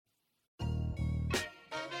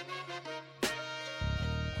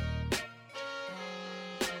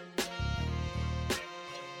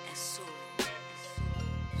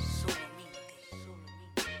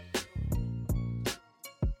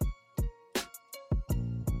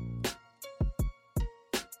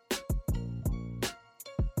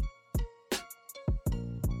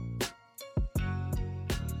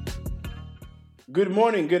good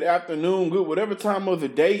morning, good afternoon, good whatever time of the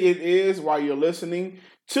day it is while you're listening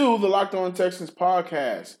to the Locked On Texans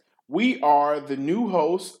podcast. We are the new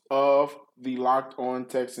hosts of the Locked On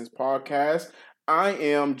Texans podcast. I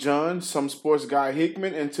am John, some sports guy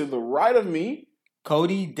Hickman, and to the right of me,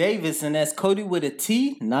 Cody Davis, and that's Cody with a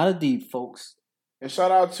T, not a D, folks. and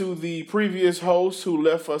shout out to the previous host who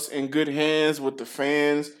left us in good hands with the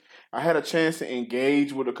fans. I had a chance to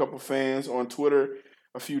engage with a couple fans on Twitter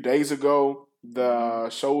a few days ago. The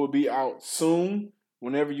show will be out soon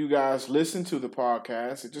whenever you guys listen to the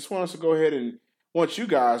podcast. I just want us to go ahead and want you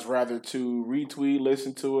guys rather to retweet,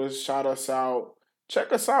 listen to us, shout us out.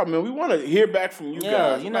 Check us out, man. We want to hear back from you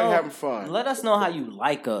guys. We're having fun. Let us know how you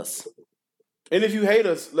like us. And if you hate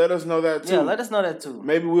us, let us know that too. Yeah, let us know that too.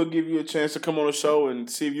 Maybe we'll give you a chance to come on the show and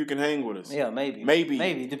see if you can hang with us. Yeah, maybe.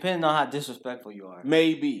 Maybe. Depending on how disrespectful you are.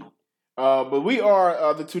 Maybe. But we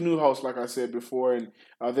are the two new hosts, like I said before, and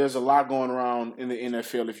there's a lot going around in the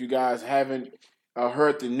NFL. If you guys haven't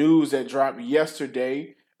heard the news that dropped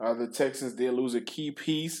yesterday, the Texans did lose a key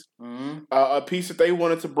piece, a piece that they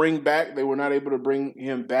wanted to bring back. They were not able to bring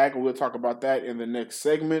him back, and we'll talk about that in the next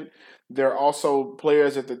segment. There are also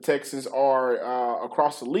players that the Texans are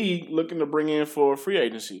across the league looking to bring in for free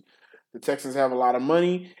agency. The Texans have a lot of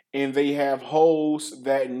money, and they have holes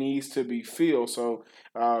that needs to be filled. So,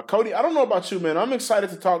 Cody, I don't know about you, man. I'm excited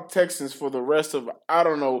to talk Texans for the rest of I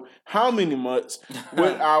don't know how many months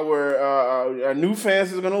with our new fans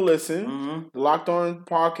that's going to listen. The Locked On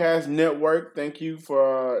Podcast Network. Thank you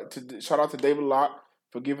shout out to David Locke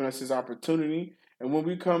for giving us this opportunity. And when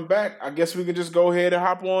we come back, I guess we can just go ahead and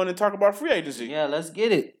hop on and talk about free agency. Yeah, let's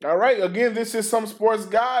get it. All right. Again, this is Some Sports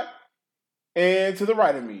Guy. And to the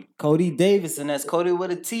right of me, Cody Davis, and that's Cody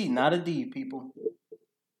with a T, not a D, people.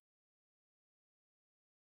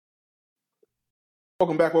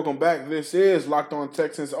 Welcome back. This is Locked On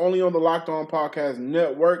Texans, only on the Locked On Podcast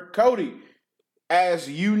Network. Cody, as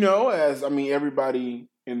you know, everybody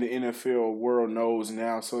in the NFL world knows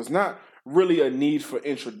now, so it's not really a need for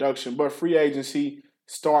introduction, but free agency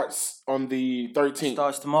starts on the 13th.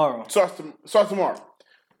 Starts tomorrow. Starts tomorrow.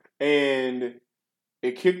 And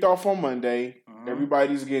it kicked off on Monday.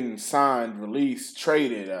 Everybody's getting signed, released,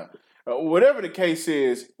 traded. Whatever the case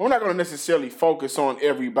is, we're not going to necessarily focus on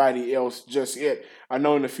everybody else just yet. I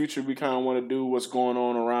know in the future we kind of want to do what's going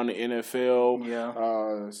on around the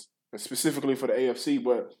NFL, specifically for the AFC.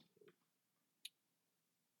 But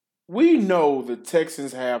we know the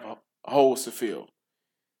Texans have holes to fill.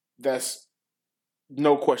 That's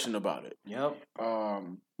no question about it. Yep.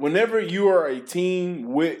 Whenever you are a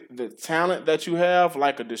team with the talent that you have,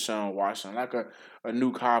 like a Deshaun Watson, like a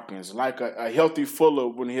Nuke Hopkins, like a healthy Fuller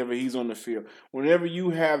whenever he's on the field, whenever you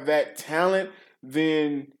have that talent,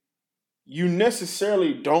 then you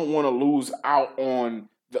necessarily don't want to lose out on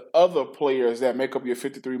the other players that make up your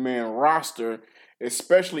 53-man roster,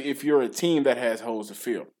 especially if you're a team that has holes to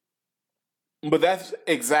fill. But that's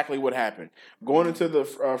exactly what happened. Going into the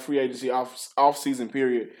free agency off-season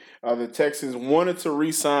period, the Texans wanted to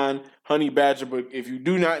re-sign Honey Badger, but if you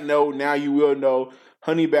do not know, now you will know,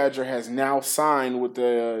 Honey Badger has now signed with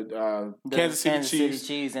the Kansas City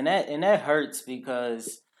Chiefs. And that hurts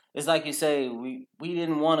because it's like you say, we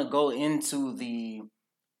didn't want to go into the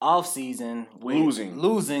off-season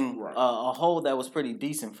losing right. A hole that was pretty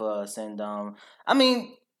decent for us. And,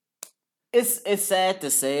 It's sad to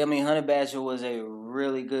say. Honey Badger was a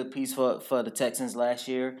really good piece for the Texans last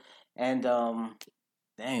year, and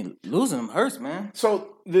losing him hurts, man.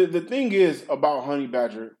 So the thing is about Honey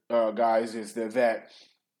Badger, guys, is that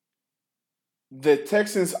the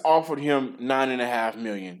Texans offered him $9.5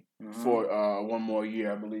 million for 1 more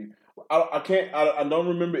year, I believe. I don't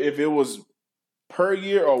remember if it was per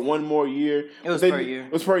year or 1 more year. It was per year.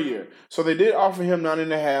 It was per year. So they did offer him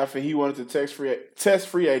 $9.5, and he wanted to test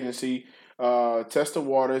free agency. Test the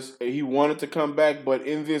waters. He wanted to come back, but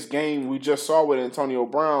in this game, we just saw with Antonio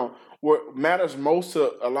Brown, what matters most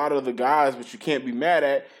to a lot of the guys, but you can't be mad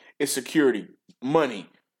at, is security, money.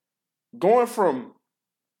 Going from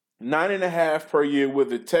 $9.5 per year with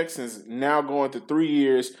the Texans, now going to 3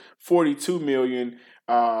 years, $42 million,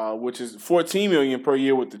 which is $14 million per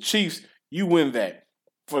year with the Chiefs, you win that.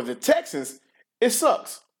 For the Texans, it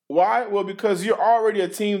sucks. Why? Well, because you're already a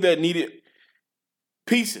team that needed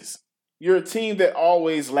pieces. You're a team that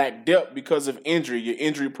always lacked depth because of injury, your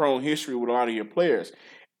injury-prone history with a lot of your players.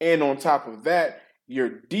 And on top of that, your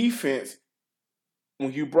defense,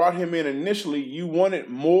 when you brought him in initially, you wanted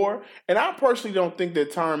more. And I personally don't think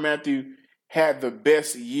that Tyrann Mathieu had the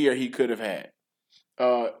best year he could have had.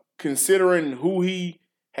 Considering who he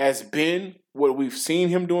has been, what we've seen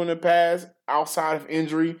him do in the past, outside of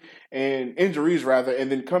injuries, and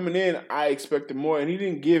then coming in, I expected more, and he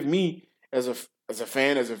didn't give me as a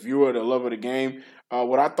fan, as a viewer, the love of the game,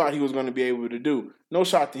 what I thought he was going to be able to do. No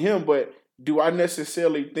shot to him, but do I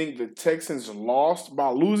necessarily think the Texans lost by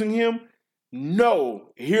losing him?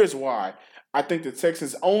 No. Here's why. I think the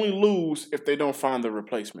Texans only lose if they don't find the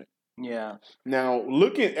replacement. Yeah. Now,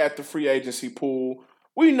 looking at the free agency pool,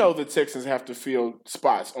 we know the Texans have to fill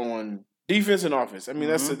spots on defense and offense. I mean,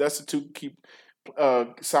 that's the two key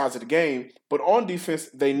sides of the game. But on defense,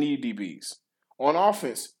 they need DBs. On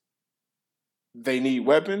offense, they need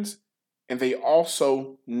weapons, and they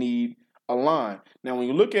also need a line. Now, when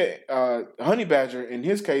you look at Honey Badger, in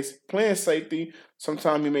his case, playing safety,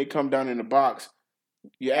 sometimes he may come down in the box.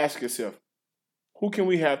 You ask yourself, who can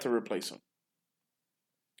we have to replace him?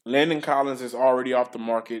 Landon Collins is already off the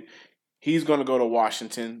market. He's going to go to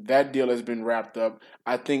Washington. That deal has been wrapped up.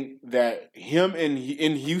 I think that him in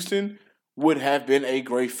Houston would have been a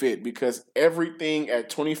great fit because everything at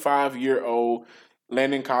 25-year-old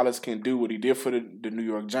Landon Collins can do what he did for the New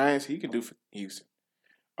York Giants, he can do for Houston.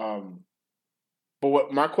 But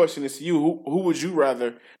what my question is to you, who would you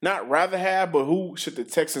rather have, but who should the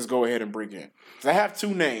Texans go ahead and bring in? Because I have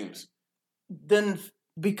two names. Then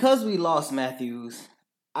because we lost Matthews,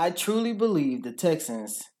 I truly believe the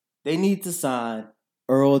Texans, they need to sign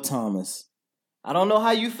Earl Thomas. I don't know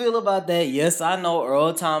how you feel about that. Yes, I know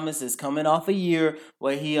Earl Thomas is coming off a year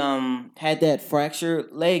where he had that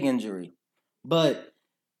fractured leg injury. But,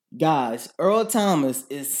 guys, Earl Thomas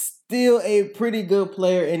is still a pretty good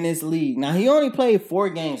player in this league. Now, he only played 4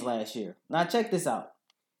 games last year. Now, check this out.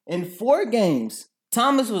 In 4 games,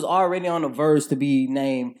 Thomas was already on the verge to be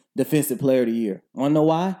named Defensive Player of the Year. Want to know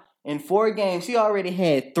why? In 4 games, he already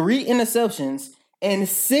had 3 interceptions and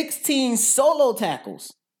 16 solo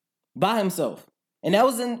tackles by himself. And that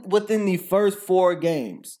was within the first 4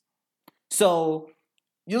 games. So,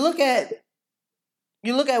 you look at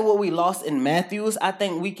what we lost in Matthews. I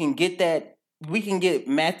think we can get that. We can get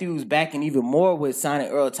Matthews back and even more with signing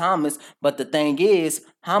Earl Thomas. But the thing is,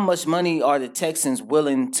 how much money are the Texans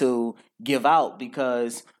willing to give out?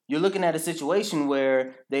 Because you're looking at a situation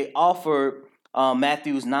where they offered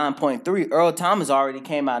Matthews 9.3. Earl Thomas already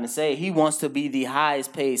came out and said he wants to be the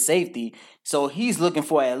highest paid safety. So he's looking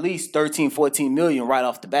for at least 13, 14 million right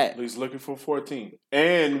off the bat. He's looking for 14.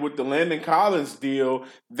 And with the Landon Collins deal,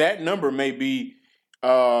 that number may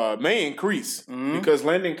increase because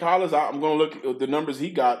Landon Collins, I'm going to look at the numbers he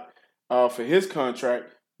got for his contract.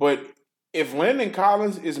 But if Landon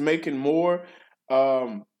Collins is making more,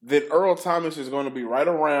 then Earl Thomas is going to be right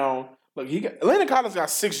around. Look, Landon Collins got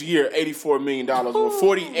 6-year, $84 million with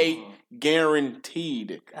 48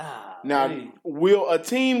 guaranteed. Now, will a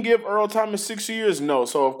team give Earl Thomas 6 years? No.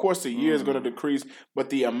 So, of course, the year is going to decrease. But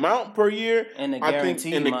the amount per year, and the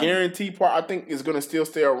guarantee part, I think is going to still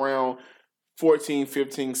stay around 14,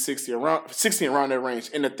 15, 16, around that range.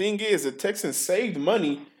 And the thing is, the Texans saved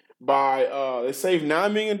money by they saved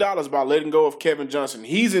 $9 million by letting go of Kevin Johnson.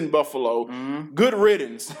 He's in Buffalo. Good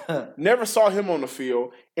riddance. Never saw him on the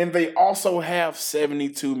field. And they also have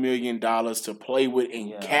 $72 million to play with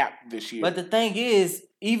in cap this year. But the thing is,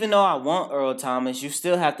 even though I want Earl Thomas, you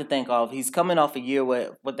still have to think of he's coming off a year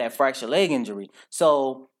with that fractured leg injury.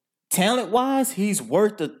 So talent-wise, he's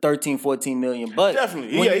worth the 13, 14 million. But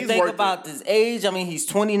definitely, when you think about his age, I mean, he's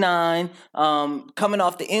 29, coming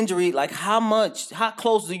off the injury. Like, how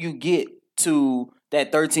close do you get to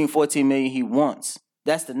that 13, 14 million he wants?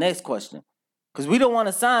 That's the next question. Because we don't want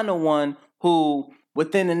to sign no one who,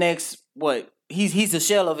 within the next, he's a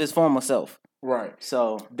shell of his former self. Right.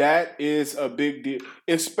 So that is a big deal.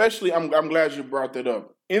 Especially, I'm glad you brought that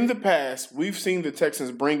up. In the past, we've seen the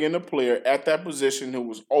Texans bring in a player at that position who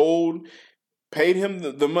was old, paid him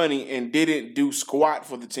the money, and didn't do squat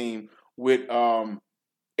for the team with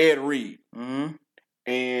Ed Reed.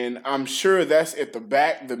 And I'm sure that's at the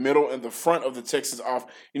back, the middle, and the front of the Texans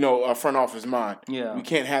front office mind. Yeah. We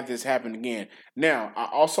can't have this happen again. Now, I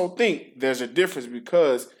also think there's a difference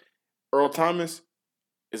because Earl Thomas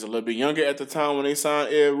is a little bit younger at the time when they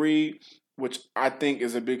signed Ed Reed, which I think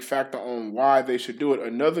is a big factor on why they should do it.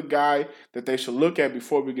 Another guy that they should look at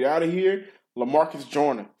before we get out of here, LaMarcus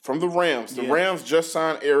Joyner from the Rams. The Rams just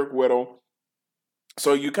signed Eric Weddle.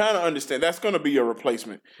 So you kind of understand that's going to be your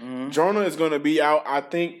replacement. Joyner is going to be out. I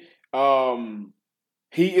think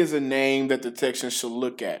he is a name that the Texans should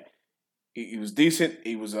look at. He was decent.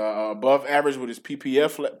 He was above average with his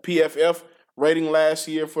PFF rating last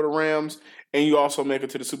year for the Rams. And you also make it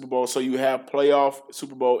to the Super Bowl, so you have playoff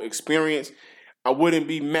Super Bowl experience. I wouldn't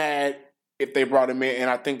be mad if they brought him in, and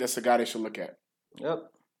I think that's a guy they should look at.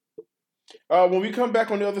 Yep. When we come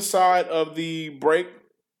back on the other side of the break,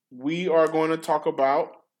 we are going to talk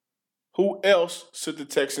about who else should the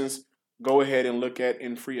Texans go ahead and look at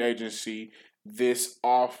in free agency this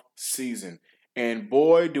off season. And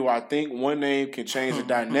boy, do I think one name can change the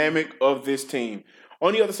dynamic of this team.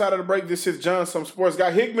 On the other side of the break, this is John, some sports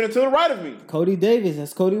guy Hickman, and to the right of me, Cody Davis.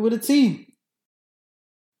 That's Cody with a T.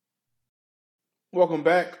 Welcome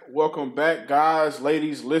back, guys,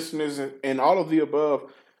 ladies, listeners, and all of the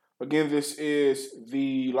above. Again, this is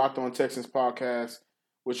the Locked On Texans podcast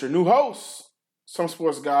with your new host, some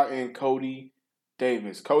sports guy, and Cody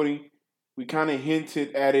Davis. Cody, we kind of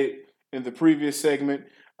hinted at it in the previous segment,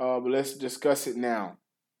 but let's discuss it now.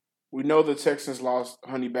 We know the Texans lost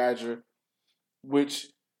Honey Badger, which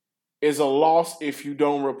is a loss if you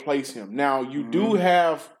don't replace him. Now, you do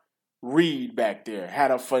have Reed back there, had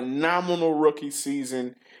a phenomenal rookie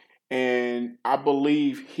season, and I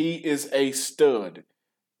believe he is a stud.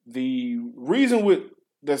 The reason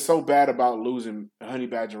that's so bad about losing Honey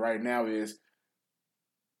Badger right now is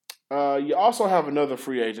you also have another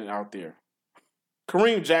free agent out there.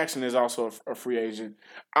 Kareem Jackson is also a free agent.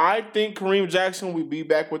 I think Kareem Jackson will be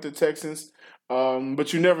back with the Texans,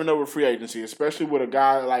 but you never know with free agency, especially with a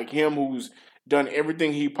guy like him who's done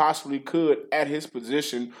everything he possibly could at his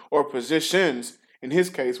position or positions, in his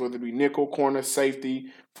case, whether it be nickel, corner, safety,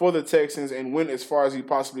 for the Texans, and went as far as he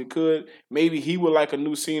possibly could. Maybe he would like a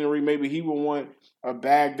new scenery. Maybe he would want a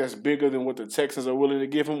bag that's bigger than what the Texans are willing to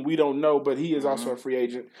give him. We don't know, but he is also a free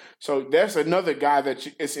agent. So that's another guy that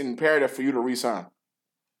it's imperative for you to re-sign.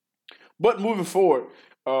 But moving forward,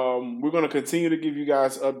 we're going to continue to give you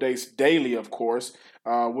guys updates daily, of course,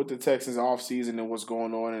 with the Texans offseason and what's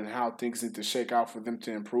going on and how things need to shake out for them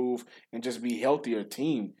to improve and just be a healthier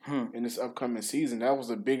team in this upcoming season. That was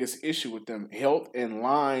the biggest issue with them, health and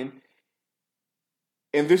line.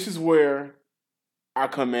 And this is where I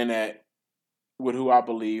come in at with who I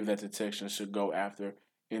believe that the Texans should go after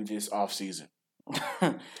in this offseason.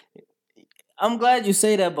 I'm glad you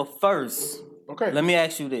say that, but first, okay, let me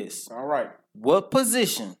ask you this. All right. What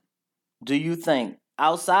position do you think,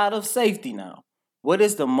 outside of safety now, what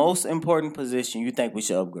is the most important position you think we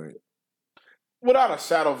should upgrade? Without a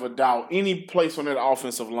shadow of a doubt, any place on that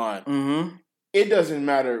offensive line. It doesn't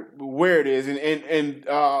matter where it is. And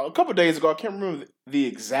a couple of days ago, I can't remember the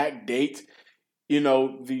exact date. You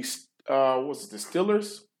know, the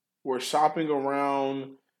Steelers were shopping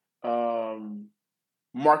around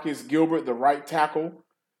Marcus Gilbert, the right tackle,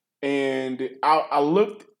 and I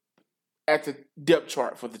looked at the depth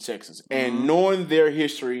chart for the Texans, and knowing their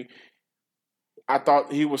history, I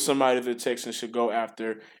thought he was somebody the Texans should go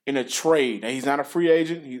after in a trade. Now, he's not a free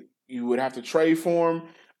agent. You would have to trade for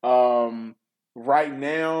him. Right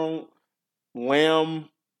now, Lamb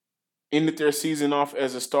ended their season off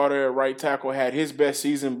as a starter at right tackle, had his best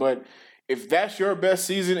season. But if that's your best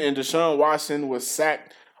season and Deshaun Watson was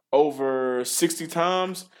sacked over 60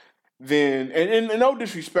 times, then, and no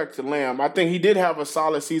disrespect to Lamb, I think he did have a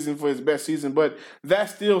solid season for his best season, but that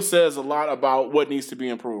still says a lot about what needs to be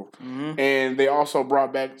improved. And they also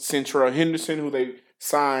brought back Centrell Henderson, who they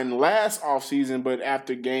signed last offseason, but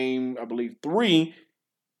after game, I believe, 3,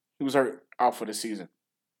 he was hurt out for the season.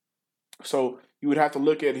 So you would have to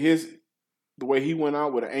look at the way he went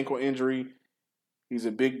out with an ankle injury. He's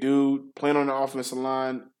a big dude, playing on the offensive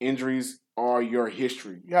line. Injuries are your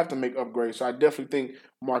history. You have to make upgrades. So I definitely think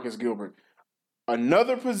Marcus Gilbert.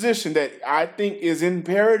 Another position that I think is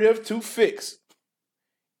imperative to fix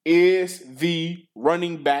is the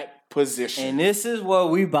running back position. And this is where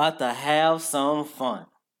we about to have some fun.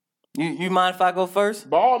 You mind if I go first?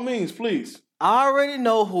 By all means, please. I already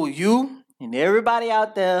know who you and everybody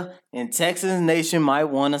out there in Texas Nation might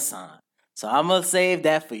want to sign. So I'm going to save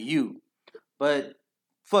that for you. But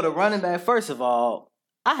for the running back, first of all,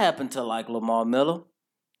 I happen to like Lamar Miller.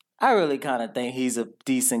 I really kind of think he's a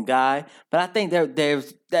decent guy. But I think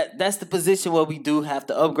that's the position where we do have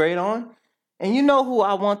to upgrade on. And you know who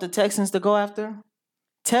I want the Texans to go after?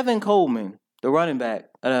 Tevin Coleman, the running back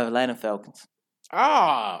of the Atlanta Falcons.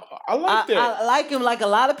 I like that. I like him like a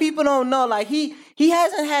lot of people don't know. Like he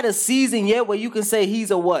hasn't had a season yet where you can say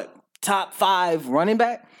he's a top 5 running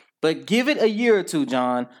back. But give it a year or two,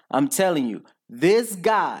 John. I'm telling you, this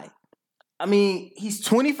guy, I mean, he's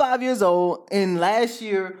 25 years old, and last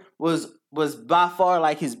year was by far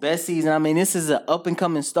like his best season. I mean, this is an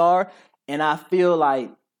up-and-coming star, and I feel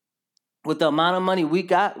like with the amount of money we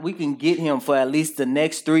got, we can get him for at least the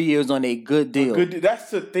next 3 years on a good deal.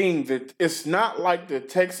 That's the thing, that it's not like the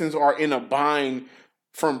Texans are in a bind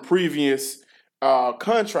from previous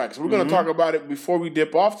contracts. We're going to talk about it before we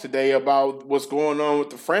dip off today about what's going on with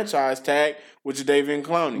the franchise tag with Jadeveon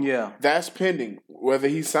Clowney. Yeah. That's pending. whether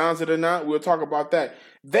he signs it or not, we'll talk about that.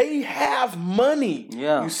 They have money.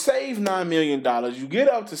 Yeah. You save $9 million. You get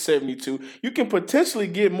up to 72. You can potentially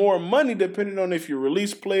get more money depending on if you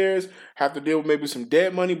release players, have to deal with maybe some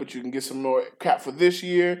dead money, but you can get some more cap for this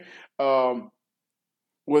year.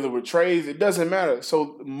 Whether with trades, it doesn't matter.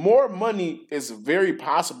 So more money is very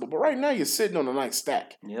possible. But right now you're sitting on a nice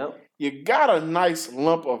stack. Yep. You got a nice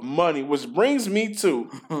lump of money, which brings me to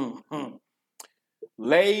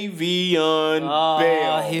Le'Veon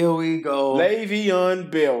Bell. Here we go. Le'Veon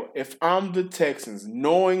Bell. If I'm the Texans,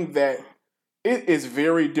 knowing that it is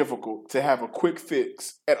very difficult to have a quick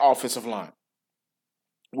fix at offensive line.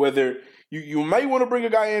 Whether you may want to bring a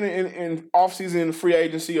guy in offseason free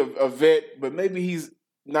agency, a vet, but maybe he's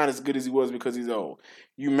not as good as he was because he's old.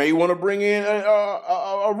 You may want to bring in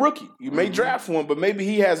a rookie. You may draft one, but maybe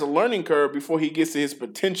he has a learning curve before he gets to his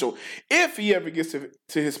potential. If he ever gets to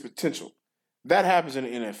his potential. That happens in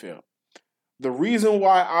the NFL. The reason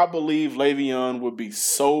why I believe Le'Veon would be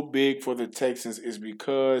so big for the Texans is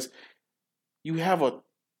because you have a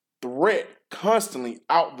threat constantly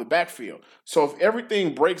out the backfield. So if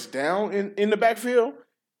everything breaks down in the backfield,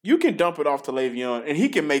 you can dump it off to Le'Veon, and he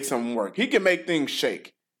can make something work. He can make things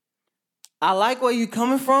shake. I like where you're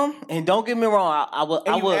coming from, and don't get me wrong.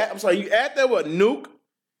 You add that with Nuke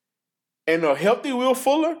and a healthy Will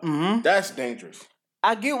Fuller, that's dangerous.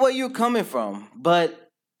 I get where you're coming from, but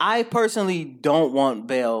I personally don't want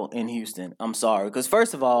Bell in Houston. I'm sorry. Because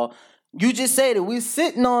first of all, you just said it. We're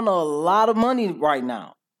sitting on a lot of money right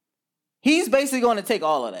now. He's basically going to take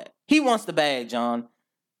all of that. He wants the bag, John.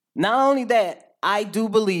 Not only that, I do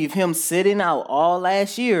believe him sitting out all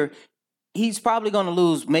last year, he's probably going to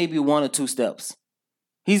lose maybe 1 or 2 steps.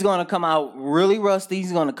 He's going to come out really rusty.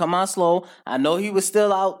 He's going to come out slow. I know he was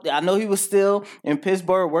still out. I know he was still in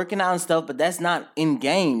Pittsburgh working out and stuff, but that's not in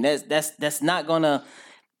game. That's not going to.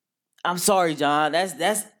 I'm sorry, John.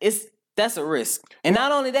 That's a risk. And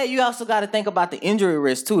not only that, you also got to think about the injury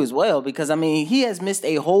risk too as well, because I mean, he has missed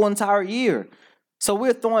a whole entire year. So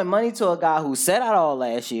we're throwing money to a guy who sat out all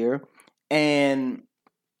last year, and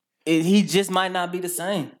he just might not be the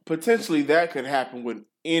same. Potentially, that could happen with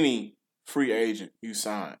any free agent you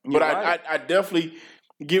sign. But right. I definitely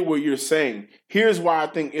get what you're saying. Here's why I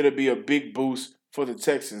think it'll be a big boost for the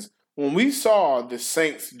Texans. When we saw the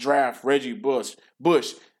Saints draft Reggie Bush,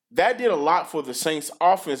 that did a lot for the Saints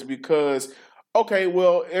offense because, okay,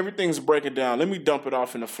 well, everything's breaking down. Let me dump it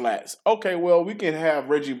off in the flats. Okay, well, we can have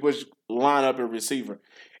Reggie Bush line up a receiver.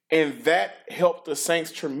 And that helped the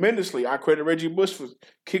Saints tremendously. I credit Reggie Bush for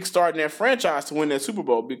kickstarting that franchise to win that Super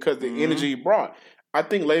Bowl because the energy he brought. I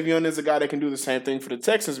think Le'Veon is a guy that can do the same thing for the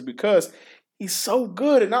Texans because he's so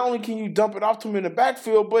good. And not only can you dump it off to him in the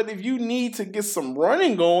backfield, but if you need to get some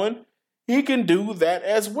running going, he can do that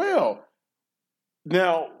as well.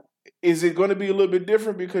 Now, is it going to be a little bit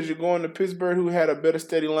different because you're going to Pittsburgh, who had a better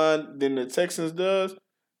steady line than the Texans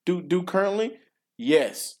do currently?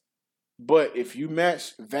 Yes. But if you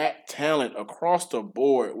match that talent across the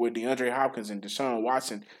board with DeAndre Hopkins and Deshaun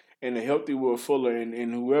Watson and the healthy Will Fuller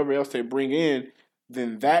and whoever else they bring in,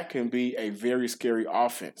 then that can be a very scary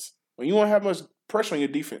offense. Well, you won't have much pressure on your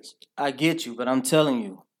defense. I get you, but I'm telling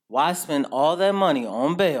you, why spend all that money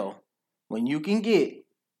on Bell when you can get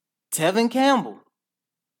Tevin Campbell?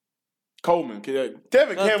 Coleman.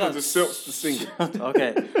 Tevin Campbell's the singer.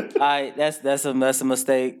 Okay. All right, that's a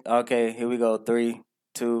mistake. Okay, here we go. 3,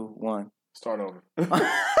 2, 1. Start over.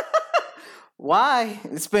 Why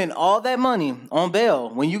spend all that money on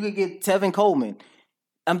Bell when you could get Tevin Coleman?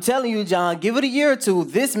 I'm telling you, John, give it a year or two.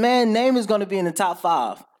 This man's name is going to be in the top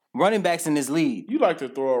 5 running backs in this league. You like to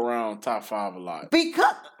throw around top 5 a lot.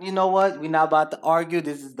 Because, you know what? We're not about to argue.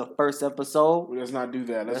 This is the first episode. Let's not do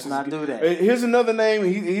that. Let's not do that. Here's another name.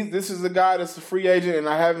 This is a guy that's a free agent, and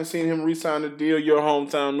I haven't seen him re-sign the deal. Your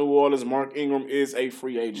hometown, New Orleans, Mark Ingram is a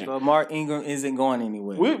free agent. But Mark Ingram isn't going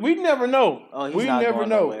anywhere. We never know. Oh, he's not going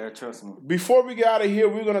nowhere. Trust me. Before we get out of here,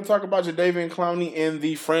 we're going to talk about Jadeveon Clowney and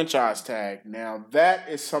the franchise tag. Now, that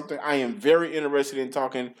is something I am very interested in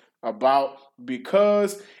talking about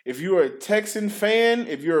because if you're a Texan fan,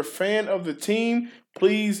 if you're a fan of the team,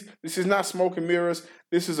 please, this is not smoke and mirrors.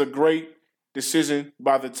 This is a great decision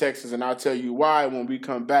by the Texans, and I'll tell you why when we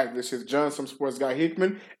come back. This is John, some sports guy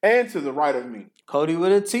Hickman, and to the right of me, Cody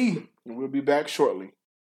with a T. And we'll be back shortly.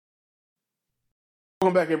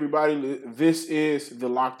 Welcome back, everybody. This is the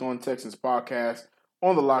Locked On Texans podcast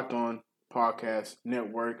on the Locked On Podcast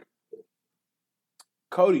Network.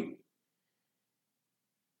 Cody,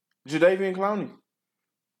 Jadeveon Clowney.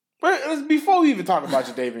 But before we even talk about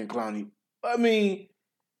Jadeveon Clowney, I mean,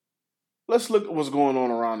 let's look at what's going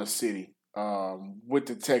on around the city with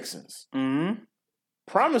the Texans. Mm-hmm.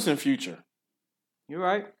 Promising future. You're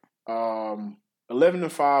right.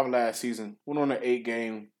 11-5 last season. Went on an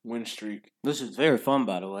 8-game win streak. This is very fun,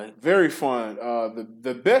 by the way. Very fun.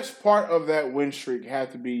 The best part of that win streak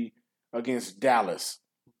had to be against Dallas.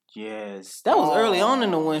 Yes, that was early on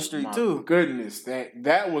in the win streak too. Goodness,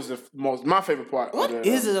 that was my favorite part. What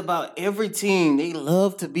is it about every team? They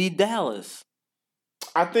love to beat Dallas.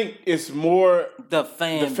 I think it's more the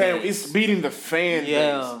fan base. It's beating the fan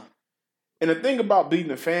base. And the thing about beating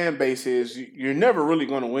the fan base is you're never really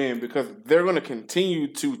going to win because they're going to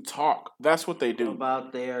continue to talk. That's what they do.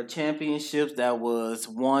 About their championships that was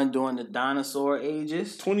won during the dinosaur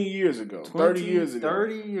ages. 20 years ago. 30 years ago.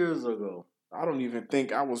 30 years ago. I don't even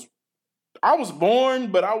think I was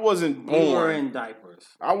born, but I wasn't born. You were in diapers.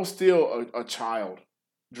 I was still a child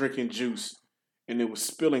drinking juice, and it was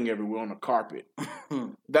spilling everywhere on the carpet.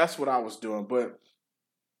 That's what I was doing. But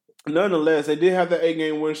nonetheless, they did have the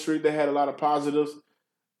 8-game win streak. They had a lot of positives.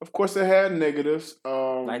 Of course, they had negatives.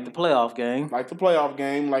 Like the playoff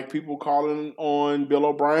game. Like people calling on Bill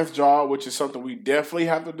O'Brien's job, which is something we definitely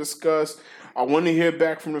have to discuss. I want to hear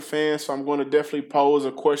back from the fans, so I'm going to definitely pose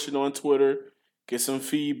a question on Twitter, get some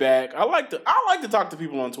feedback. I like to talk to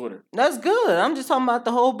people on Twitter. That's good. I'm just talking about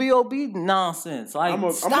the whole B.O.B. nonsense. Like,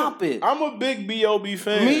 stop it. I'm a big B.O.B.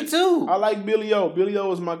 fan. Me too. I like Billy O. Billy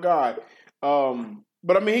O is my guy.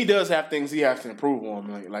 But I mean, he does have things he has to improve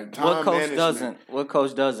on, like time What coach management. doesn't? What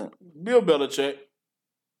coach doesn't? Bill Belichick.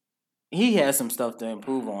 He has some stuff to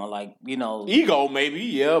improve on, like, ego maybe,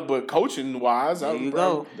 yeah, but coaching wise, there you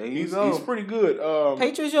go. He's pretty good.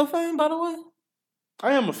 Patriots, your fan, by the way?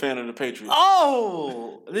 I am a fan of the Patriots.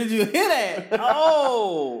 Oh, did you hear that?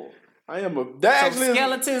 Oh, I am a. Some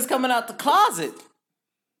skeletons coming out the closet.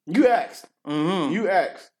 You asked. Mm-hmm. You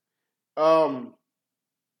asked.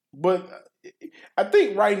 But I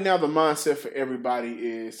think right now the mindset for everybody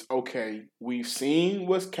is, okay, we've seen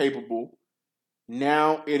what's capable.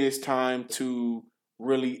 Now it is time to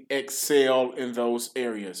really excel in those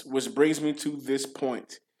areas. Which brings me to this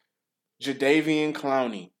point. Jadeveon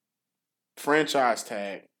Clowney, franchise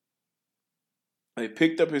tag. They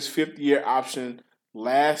picked up his 5th-year option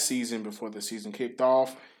last season before the season kicked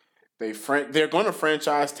off. They're going to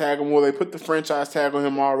franchise tag him. Well, they put the franchise tag on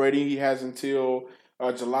him already. He has until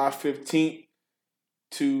July 15th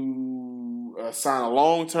to sign a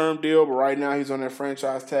long-term deal, but right now he's on that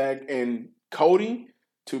franchise tag. And Cody,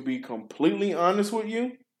 to be completely honest with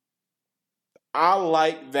you, I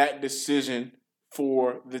like that decision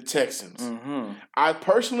for the Texans. Mm-hmm. I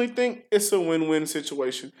personally think it's a win-win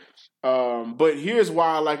situation, but here's why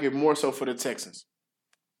I like it more so for the Texans.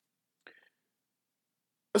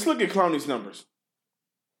 Let's look at Clowney's numbers.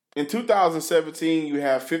 In 2017, you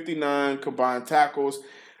have 59 combined tackles,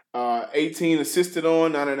 18 assisted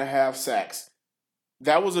on, 9.5 sacks.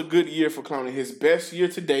 That was a good year for Clowney, his best year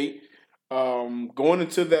to date going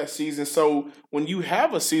into that season. So when you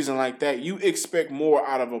have a season like that, you expect more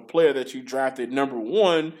out of a player that you drafted number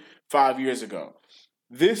 1 5 years ago.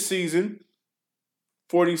 This season,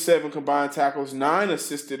 47 combined tackles, 9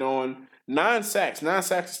 assisted on, 9 sacks. 9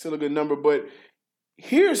 sacks is still a good number, but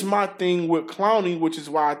here's my thing with Clowney, which is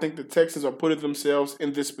why I think the Texans are putting themselves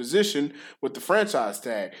in this position with the franchise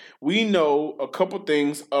tag. We know a couple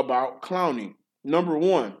things about Clowney. Number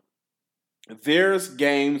 1, there's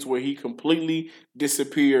games where he completely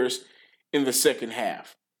disappears in the second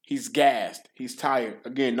half. He's gassed. He's tired.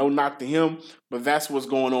 Again, no knock to him, but that's what's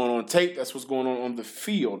going on tape. That's what's going on the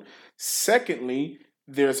field. Secondly,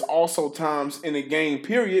 there's also times in a game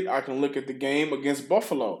period, I can look at the game against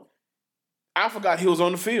Buffalo. I forgot he was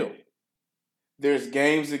on the field. There's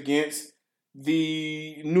games against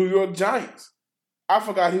the New York Giants. I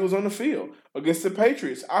forgot he was on the field. Against the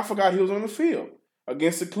Patriots, I forgot he was on the field.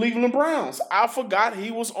 Against the Cleveland Browns, I forgot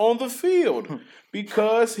he was on the field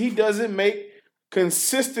because he doesn't make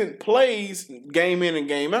consistent plays game in and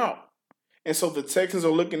game out. And so the Texans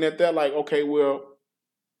are looking at that like, okay, well,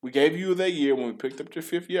 we gave you that year when we picked up your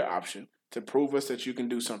 5th-year option to prove us that you can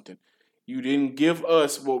do something. You didn't give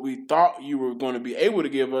us what we thought you were going to be able to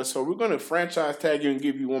give us, so we're going to franchise tag you and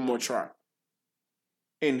give you one more try.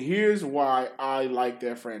 And here's why I like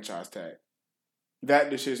that franchise tag.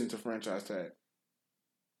 That decision to franchise tag.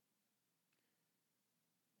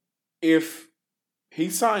 If he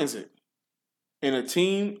signs it and a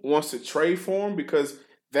team wants to trade for him because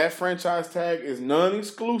that franchise tag is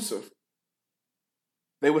non-exclusive,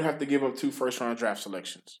 they would have to give up 2 first-round draft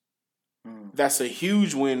selections. That's a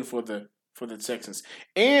huge win for the Texans.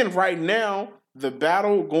 And right now, the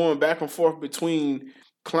battle going back and forth between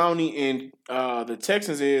Clowney and the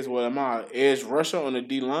Texans is, well, am I an edge rusher on the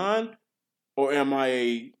D-line or am I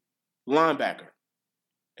a linebacker?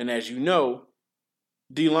 And as you know,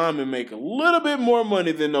 D linemen make a little bit more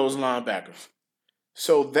money than those linebackers.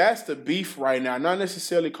 So that's the beef right now. Not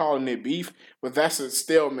necessarily calling it beef, but that's a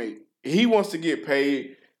stalemate. He wants to get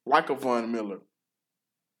paid like a Von Miller.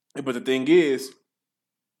 But the thing is,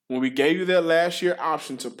 when we gave you that last year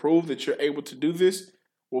option to prove that you're able to do this,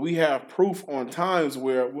 well, we have proof on times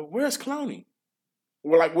where's Clowney?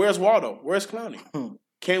 We're like, where's Waldo? Where's Clowney?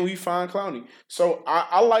 Can we find Clowney? So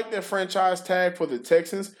I like that franchise tag for the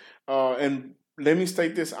Texans. And let me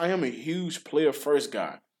state this. I am a huge player first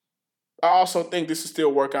guy. I also think this will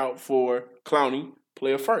still work out for Clowney,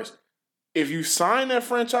 player first. If you sign that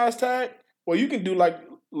franchise tag, well, you can do like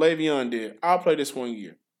Le'Veon did. I'll play this 1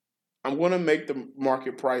 year. I'm going to make the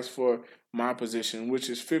market price for my position, which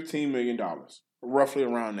is $15 million, roughly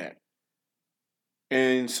around that.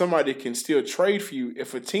 And somebody can still trade for you.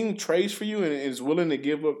 If a team trades for you and is willing to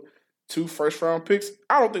give up 2 first-round picks,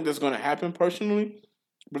 I don't think that's going to happen personally.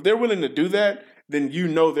 But if they're willing to do that, then you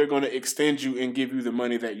know they're going to extend you and give you the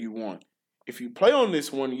money that you want. If you play on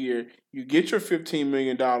this 1 year, you get your $15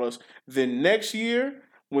 million. Then next year,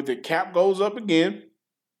 when the cap goes up again,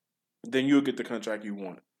 then you'll get the contract you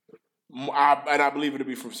want. And I believe it'll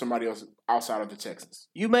be from somebody else outside of the Texans.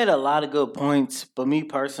 You made a lot of good points, but me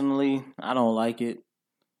personally, I don't like it.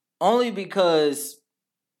 Only because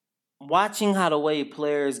watching how the way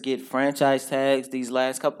players get franchise tags these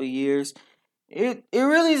last couple of years, it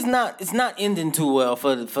really is not. It's not ending too well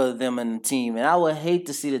for them and the team. And I would hate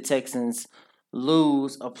to see the Texans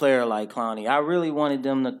lose a player like Clowney. I really wanted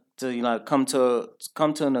them to come to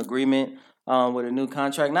an agreement with a new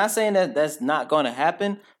contract. Not saying that that's not going to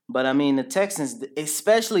happen. But, I mean, the Texans,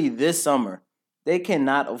 especially this summer, they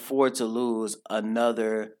cannot afford to lose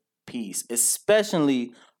another piece,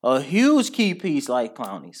 especially a huge key piece like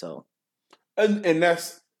Clowney. So, and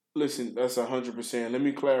that's 100%. Let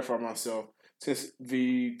me clarify myself. Since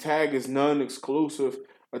the tag is non-exclusive,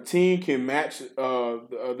 a team can match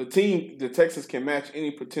the Texans can match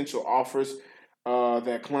any potential offers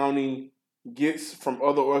that Clowney gets from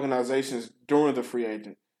other organizations during the free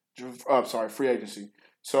agency.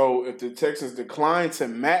 So if the Texans decline to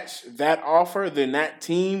match that offer, then that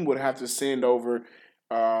team would have to send over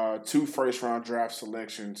 2 first-round draft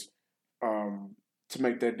selections to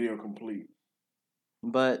make that deal complete.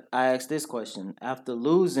 But I asked this question. After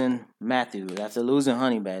losing Matthew, after losing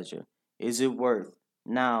Honey Badger, is it worth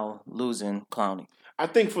now losing Clowney? I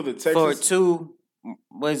think for the Texans... For 2,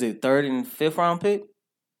 what is it, 3rd and 5th round pick?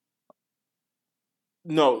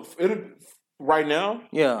 No, right now?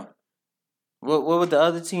 Yeah. What would the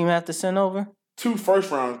other team have to send over? 2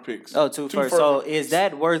 first-round picks. Oh, 2 first. So is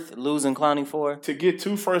that worth losing Clowney for? To get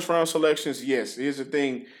 2 first-round selections, yes. Here's the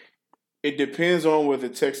thing. It depends on where the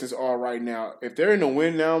Texans are right now. If they're in a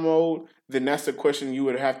win-now mode, then that's the question you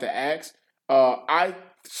would have to ask. I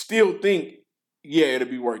still think, it'll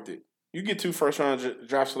be worth it. You get 2 first-round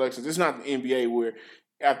draft selections. It's not the NBA where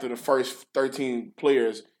after the first 13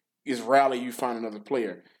 players is rally, you find another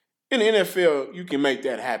player. In the NFL, you can make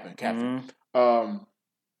that happen, Captain. Mm-hmm.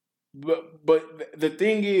 But the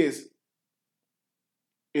thing is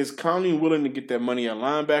Clowney willing to get that money at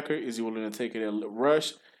linebacker? Is he willing to take it at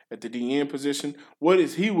rush, at the DN position? What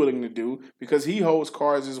is he willing to do? Because he holds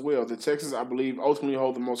cards as well. The Texans, I believe, ultimately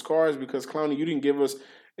hold the most cards because, Clowney, you didn't give us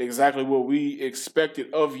exactly what we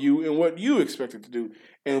expected of you and what you expected to do.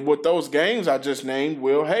 And with those games I just named,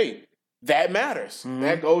 well, hey, that matters. Mm-hmm.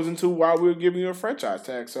 That goes into why we're giving you a franchise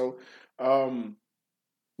tag. So,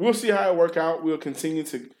 we'll see how it works out. We'll continue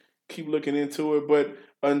to keep looking into it. But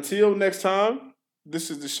until next time, this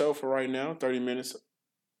is the show for right now. 30 minutes.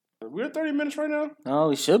 We're at 30 minutes right now? Oh,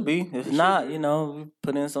 we should be. If not, we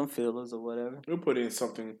put in some fillers or whatever. We'll put in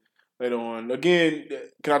something later on. Again,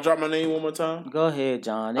 can I drop my name one more time? Go ahead,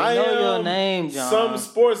 John. They know your name, John. Some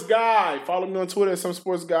Sports Guy. Follow me on Twitter at Some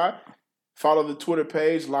Sports Guy. Follow the Twitter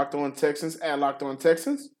page, Locked On Texans, at Locked On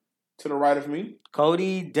Texans. To the right of me,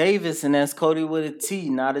 Cody Davis, and that's Cody with a T,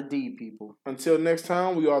 not a D, people. Until next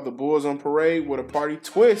time, we are the Bulls on Parade with a party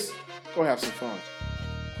twist. Go have some fun.